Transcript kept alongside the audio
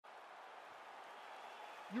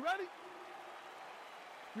You ready?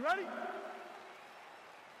 You ready?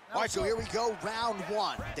 All right, so here we go, round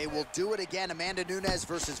one. They will do it again, Amanda Nunes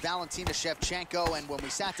versus Valentina Shevchenko. And when we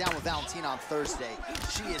sat down with Valentina on Thursday,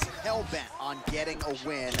 she is hell-bent on getting a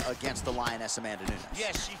win against the Lioness Amanda Nunes.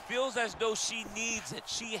 Yes, she feels as though she needs it.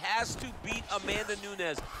 She has to beat Amanda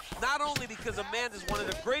Nunes, not only because Amanda is one of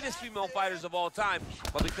the greatest female fighters of all time,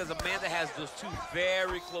 but because Amanda has those two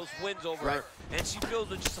very close wins over her, and she feels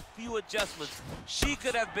with just a few adjustments, she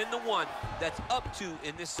could have been the one that's up to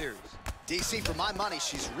in this series. DC, for my money,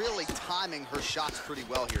 she's really timing her shots pretty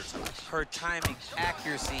well here tonight. Her timing,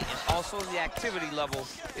 accuracy, and also the activity level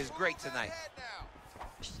is great tonight.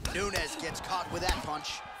 Nunes gets caught with that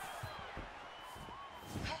punch.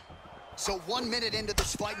 So 1 minute into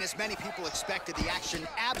this fight, and as many people expected, the action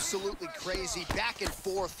absolutely crazy, back and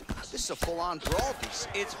forth. This is a full-on brawl, DC.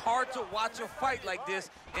 It's hard to watch a fight like this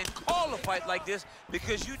and call a fight like this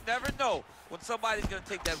because you never know when somebody's gonna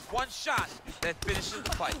take that one shot that finishes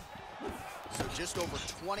the fight. So just over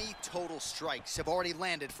 20 total strikes have already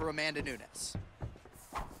landed for Amanda Nunes.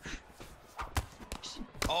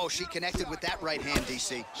 Oh, she connected with that right hand,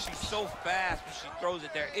 DC. She's so fast when she throws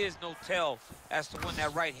it. There is no tell as to when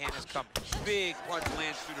that right hand is coming. Big punch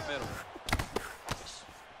lands through the middle.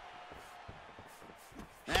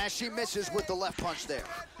 And she misses with the left punch there.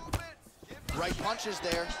 Right punch is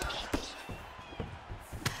there.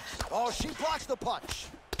 Oh, she blocks the punch.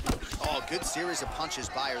 Oh, good series of punches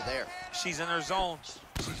by her there. She's in her zone.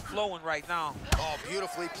 She's flowing right now. Oh,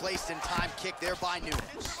 beautifully placed in time kick there by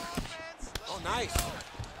Nunes. Oh, nice.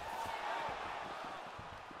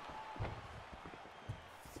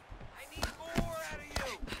 I need more out of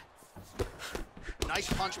you.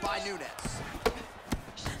 Nice punch by Nunes.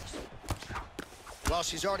 Well,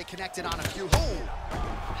 she's already connected on a few. Oh!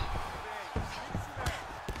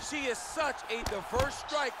 She is such a diverse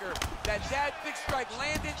striker that big strike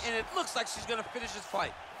landed, and it looks like she's gonna finish this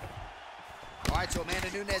fight. All right, so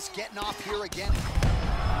Amanda Nunes getting off here again.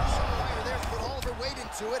 Fire there, put all of her weight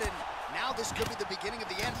into it, and now this could be the beginning of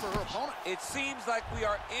the end for her opponent. It seems like we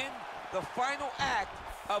are in the final act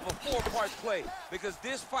of a four-part play because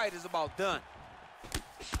this fight is about done.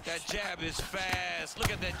 That jab is fast.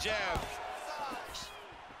 Look at that jab.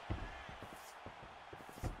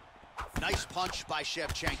 Nice punch by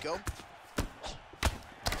Shevchenko.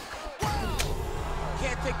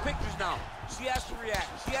 Can't take pictures now. She has to react.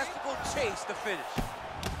 She has to go chase the finish.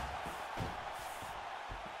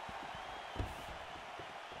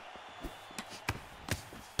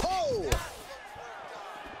 Oh!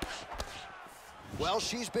 Well,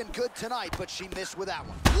 she's been good tonight, but she missed with that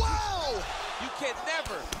one. Whoa! You can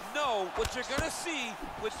never know what you're gonna see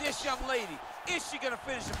with this young lady. Is she gonna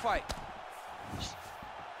finish the fight?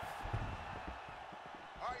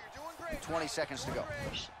 20 seconds to go.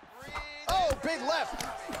 Oh, big left.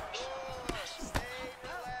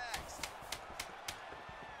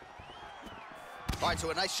 All right,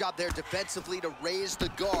 so a nice job there defensively to raise the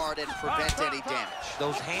guard and prevent any damage.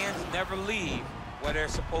 Those hands never leave where they're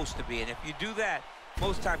supposed to be, and if you do that,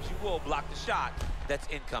 most times you will block the shot that's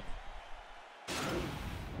incoming.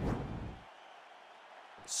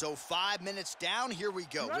 So 5 minutes down, here we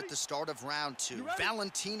go with the start of round two.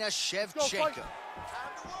 Valentina Shevchenko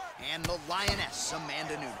and the Lioness,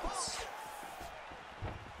 Amanda Nunes.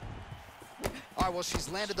 All right, well, she's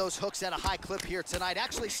landed those hooks at a high clip here tonight.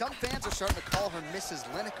 Actually, some fans are starting to call her Mrs.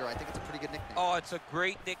 Lineker. I think it's a pretty good nickname. Oh, it's a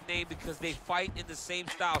great nickname because they fight in the same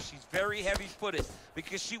style. She's very heavy-footed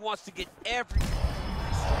because she wants to get everything.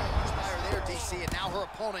 Fire there, DC, and now her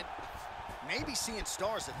opponent may be seeing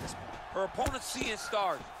stars at this point. Her opponent's seeing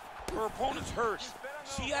stars. Her opponent's hurt.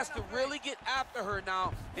 She has to really get after her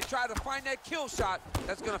now and try to find that kill shot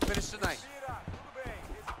that's going to finish tonight.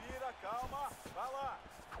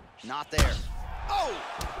 Not there. Oh!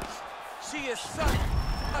 She is such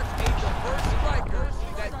a diverse striker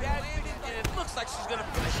that and it looks like she's going to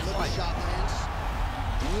finish the Little fight. shot lands.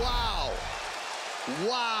 Wow.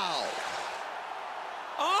 Wow.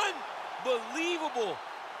 Unbelievable.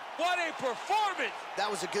 What a performance!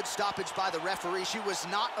 That was a good stoppage by the referee. She was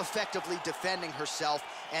not effectively defending herself,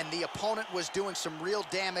 and the opponent was doing some real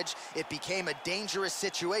damage. It became a dangerous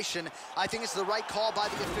situation. I think it's the right call by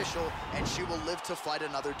the official, and she will live to fight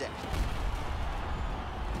another day.